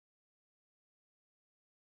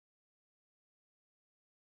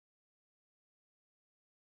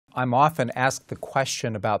I'm often asked the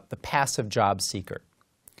question about the passive job seeker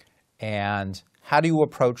and how do you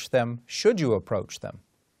approach them? Should you approach them?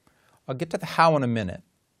 I'll get to the how in a minute.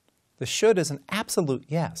 The should is an absolute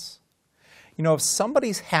yes. You know, if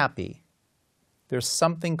somebody's happy, there's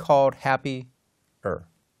something called happier.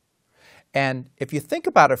 And if you think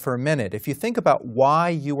about it for a minute, if you think about why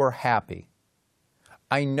you are happy,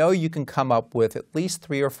 I know you can come up with at least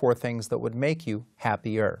 3 or 4 things that would make you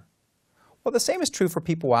happier. Well, the same is true for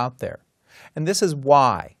people out there. And this is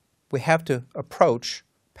why we have to approach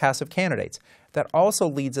passive candidates. That also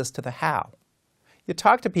leads us to the how. You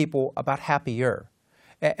talk to people about happier.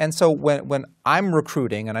 And so when I'm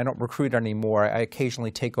recruiting, and I don't recruit anymore, I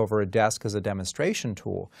occasionally take over a desk as a demonstration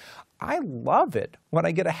tool, I love it when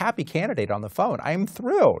I get a happy candidate on the phone. I'm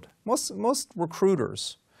thrilled. Most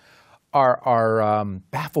recruiters are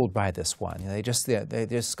baffled by this one. They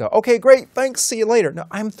just go, okay, great, thanks, see you later. No,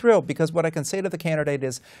 I'm thrilled because what I can say to the candidate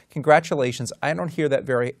is, congratulations, I don't hear that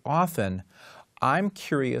very often. I'm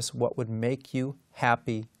curious what would make you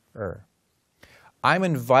happier. I'm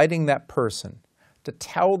inviting that person to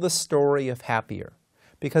tell the story of happier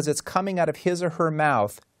because it's coming out of his or her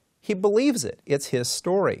mouth. He believes it. It's his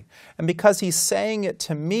story. And because he's saying it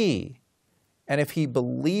to me, and if he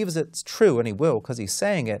believes it's true, and he will because he's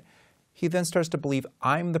saying it, he then starts to believe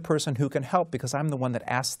I'm the person who can help because I'm the one that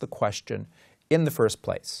asked the question in the first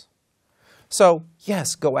place. So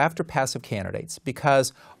yes, go after passive candidates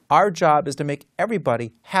because our job is to make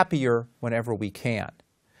everybody happier whenever we can.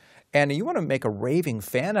 And you want to make a raving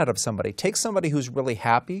fan out of somebody. Take somebody who's really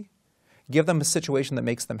happy, give them a situation that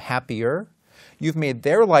makes them happier. You've made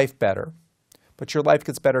their life better, but your life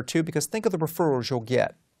gets better too because think of the referrals you'll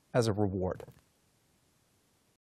get as a reward.